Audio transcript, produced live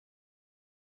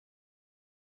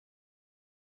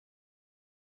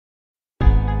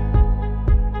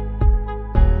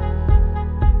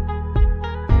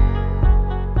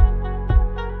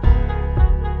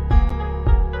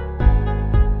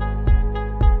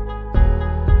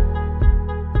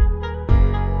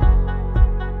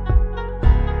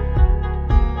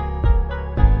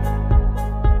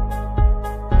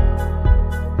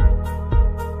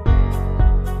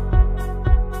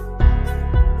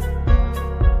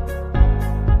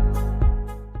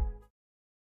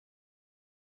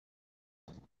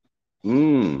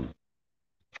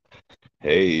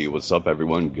Hey, what's up,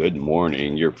 everyone? Good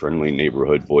morning. Your friendly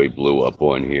neighborhood boy blew up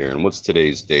on here. And what's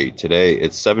today's date? Today,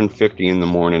 it's 7:50 in the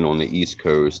morning on the East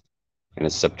Coast, and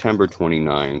it's September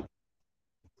 29th.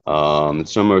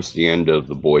 It's almost the end of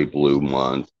the boy blue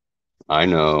month. I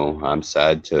know, I'm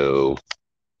sad too.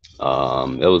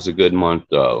 It was a good month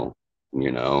though,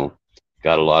 you know.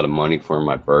 Got a lot of money for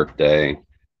my birthday.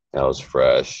 That was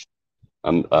fresh.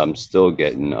 I'm still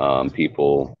getting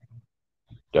people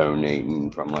donating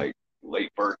from like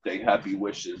late birthday happy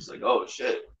wishes. Like, oh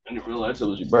shit, I didn't realize it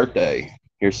was your birthday.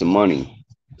 Here's some money.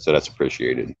 So that's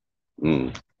appreciated.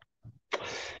 Mm.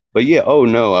 But yeah, oh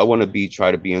no, I want to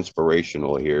try to be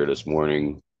inspirational here this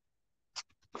morning.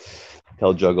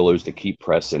 Tell juggalos to keep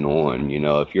pressing on.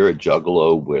 If you're a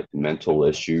juggalo with mental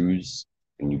issues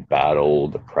and you battle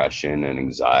depression and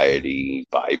anxiety,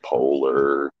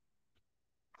 bipolar,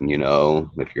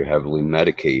 if you're heavily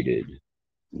medicated,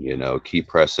 keep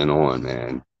pressing on,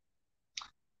 man.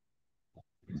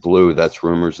 Blue, that's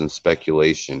rumors and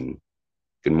speculation.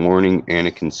 Good morning,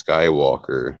 Anakin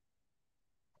Skywalker.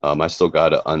 I still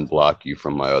gotta unblock you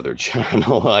from my other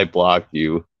channel. I blocked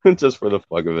you just for the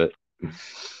fuck of it.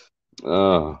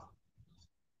 Oh,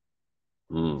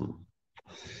 hmm.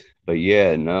 But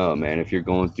yeah, no, man. If you're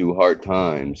going through hard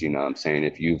times, what I'm saying,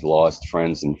 if you've lost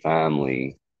friends and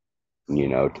family,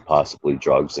 to possibly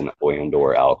drugs and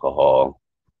or alcohol,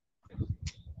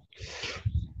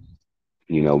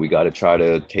 we got to try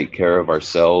to take care of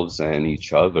ourselves and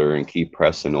each other and keep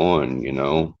pressing on.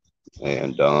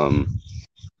 And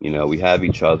we have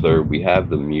each other, we have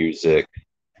the music,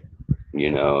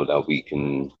 that we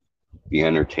can be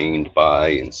entertained by,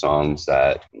 and songs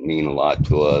that mean a lot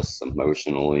to us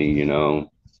emotionally,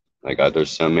 Like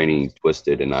there's so many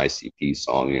Twisted and ICP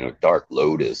songs, Dark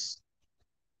Lotus.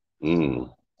 Mm,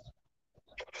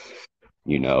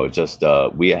 just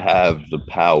we have the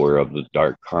power of the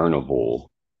Dark Carnival,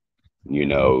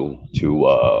 to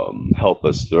help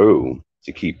us through,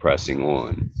 to keep pressing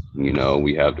on.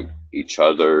 We have each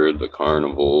other, the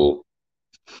carnival.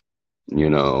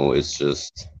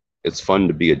 It's fun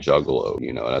to be a juggalo.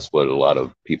 That's what a lot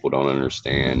of people don't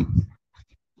understand.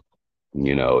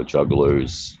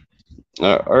 Juggalos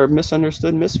are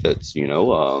misunderstood misfits.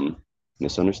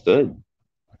 Misunderstood.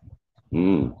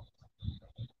 Mm.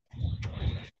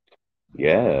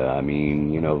 Yeah, I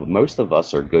mean, most of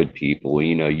us are good people.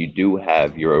 You do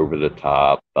have your over the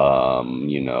top,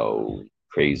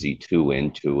 crazy too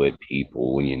into it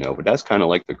people, but that's kind of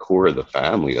like the core of the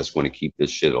family. That's going to keep this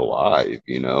shit alive,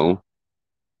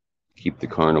 keep the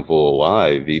carnival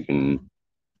alive even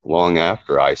long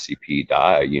after ICP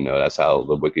die. That's how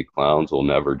the Wicked Clowns will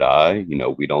never die.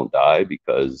 We don't die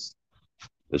because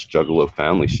this Juggalo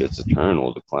family shit's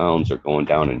eternal. The clowns are going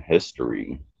down in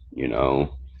history, you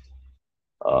know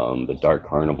the Dark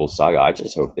Carnival saga. I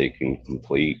just hope they can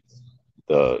complete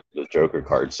the Joker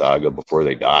card saga before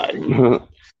they die.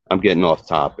 I'm getting off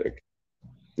topic.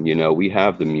 We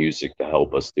have the music to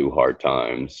help us through hard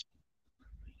times.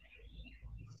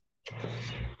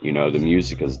 The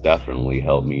music has definitely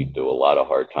helped me through a lot of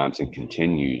hard times and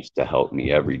continues to help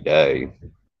me every day.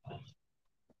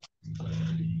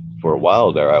 For a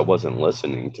while there, I wasn't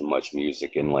listening to much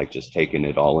music and like just taking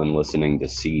it all in, listening to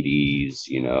CDs,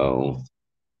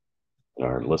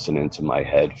 or listening to my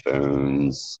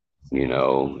headphones.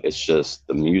 It's just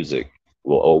the music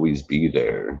will always be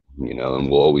there, and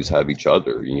we'll always have each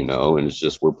other, and it's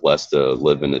just we're blessed to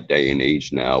live in a day and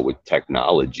age now with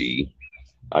technology.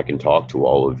 I can talk to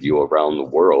all of you around the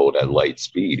world at light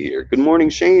speed here. Good morning,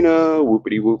 Shayna.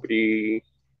 Whoopity whoopity.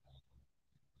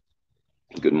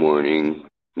 Good morning.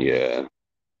 Yeah.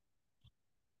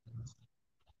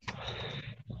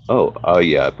 Oh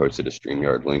yeah, I posted a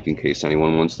StreamYard link in case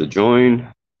anyone wants to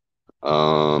join.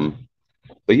 Um,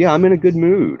 But yeah, I'm in a good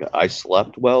mood. I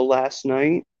slept well last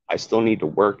night. I still need to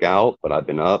work out, but I've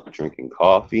been up drinking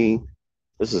coffee.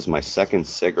 This is my second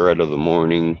cigarette of the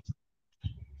morning.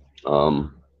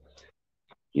 Um,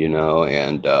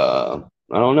 and I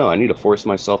don't know. I need to force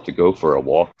myself to go for a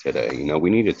walk today. You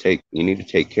need to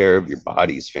take care of your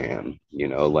bodies, fam.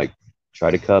 Like try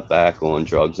to cut back on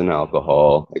drugs and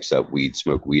alcohol, except weed,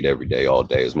 smoke weed every day, all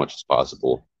day, as much as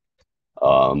possible.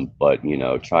 But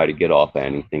try to get off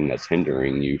anything that's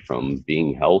hindering you from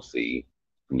being healthy.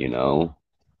 you know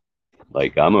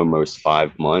like I'm almost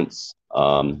 5 months.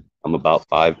 I'm about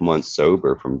 5 months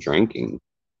sober from drinking.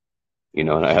 And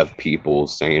I have people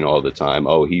saying all the time,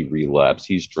 oh, he relapsed,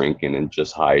 he's drinking and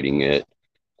just hiding it,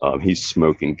 he's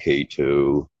smoking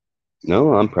K2.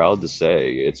 No, I'm proud to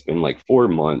say it's been like 4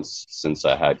 months since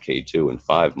I had K2 and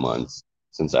 5 months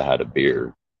since I had a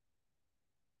beer.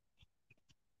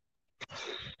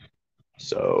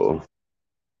 So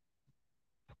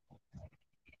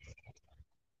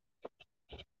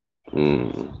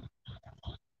Mm.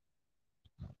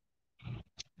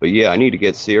 But yeah, I need to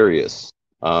get serious.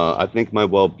 I think my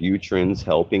Wellbutrin's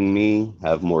helping me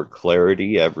have more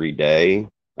clarity every day.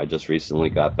 I just recently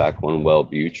got back on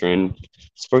Wellbutrin.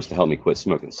 It's supposed to help me quit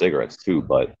smoking cigarettes too,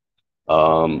 but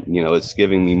it's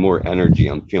giving me more energy.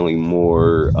 I'm feeling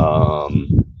more, I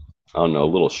don't know, a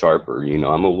little sharper.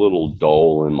 I'm a little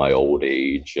dull in my old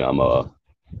age. I'm a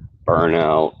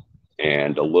burnout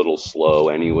and a little slow,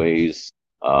 anyways.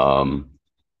 But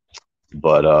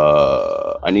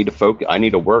I need to focus. I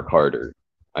need to work harder.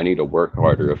 I need to work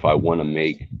harder if I want to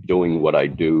make doing what I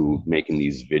do, making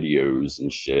these videos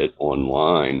and shit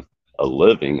online a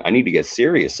living. I need to get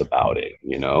serious about it.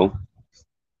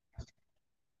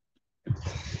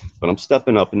 But I'm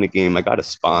stepping up in the game. I got a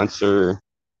sponsor.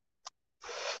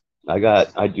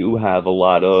 I do have a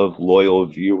lot of loyal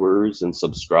viewers and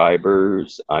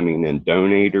subscribers. I mean, and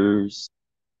donators.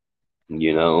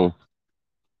 You know,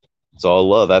 it's all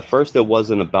love. At first, it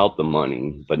wasn't about the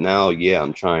money, but now, yeah,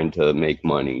 I'm trying to make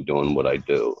money doing what I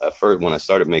do. At first, when I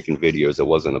started making videos, it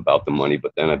wasn't about the money,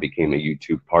 but then I became a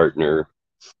YouTube partner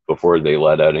before they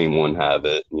let anyone have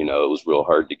it. It was real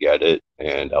hard to get it,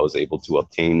 and I was able to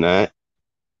obtain that.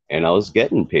 And I was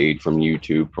getting paid from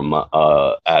YouTube from my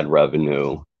ad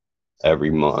revenue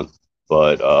every month.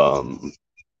 But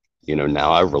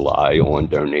now I rely on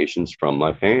donations from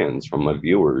my fans, from my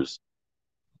viewers.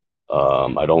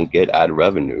 I don't get ad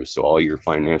revenue, so all your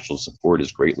financial support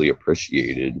is greatly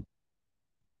appreciated.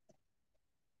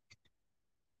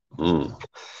 Mm.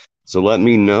 So let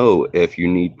me know if you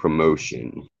need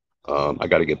promotion. I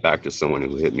got to get back to someone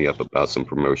who hit me up about some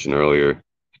promotion earlier.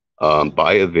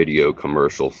 Buy a video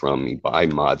commercial from me. Buy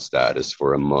mod status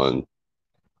for a month.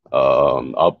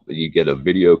 You get a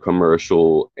video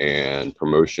commercial and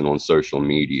promotion on social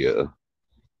media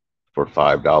for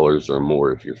 $5 or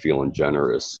more if you're feeling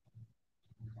generous.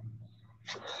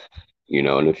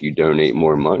 And if you donate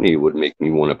more money, it would make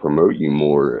me want to promote you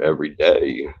more every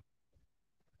day.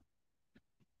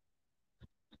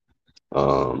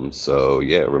 So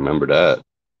yeah, remember that.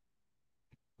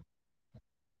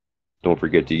 Don't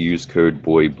forget to use code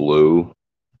BOYBLUE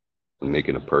when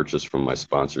making a purchase from my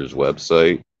sponsor's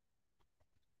website.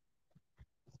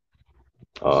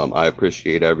 I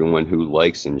appreciate everyone who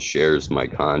likes and shares my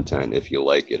content if you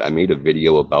like it. I made a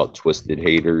video about Twisted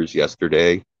haters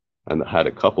yesterday, and I had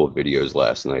a couple of videos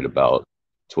last night about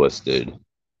Twisted,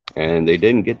 and they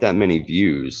didn't get that many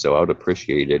views. So I would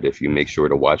appreciate it if you make sure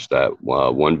to watch that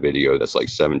one video that's like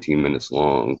 17 minutes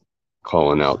long,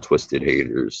 calling out Twisted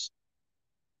haters.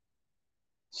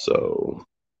 So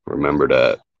remember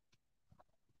that.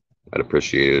 I'd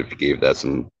appreciate it if you gave that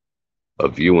a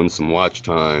view and some watch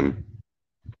time.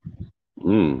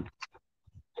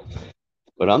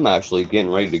 But I'm actually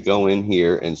getting ready to go in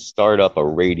here and start up a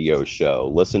radio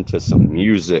show. Listen to some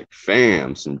music,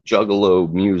 fam, some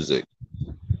Juggalo music,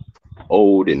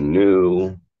 old and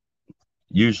new.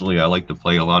 Usually I like to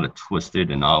play a lot of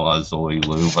Twisted and a la Zoe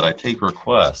Lou, but I take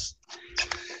requests.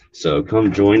 So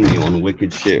come join me on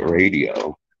Wicked Shit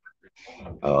Radio.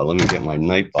 Let me get my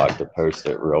Nightbot to post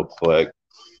it real quick.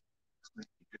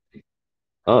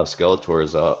 Oh, Skeletor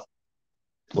is up.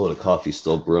 Oh, the coffee's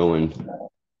still brewing.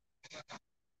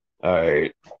 All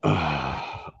right.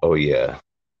 Oh, yeah.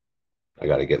 I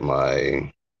got to get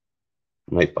my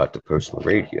Nightbot to post my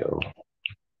radio.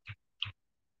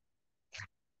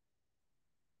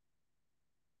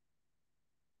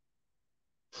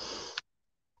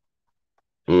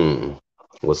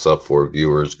 What's up, for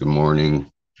viewers? Good morning.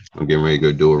 I'm getting ready to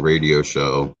go do a radio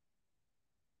show.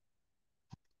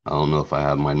 I don't know if I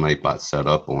have my Nightbot set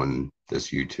up on this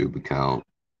YouTube account.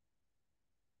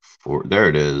 There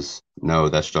it is. No,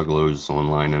 that's Juggalo's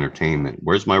Online Entertainment.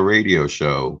 Where's my radio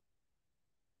show?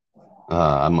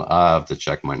 I have to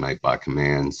check my Nightbot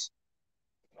commands.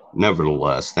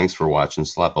 Nevertheless, thanks for watching.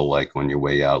 Slap a like on your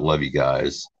way out. Love you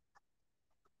guys.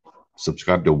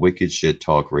 Subscribe to Wicked Shit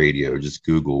Talk Radio. Just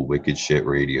Google Wicked Shit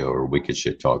Radio or Wicked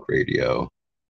Shit Talk Radio.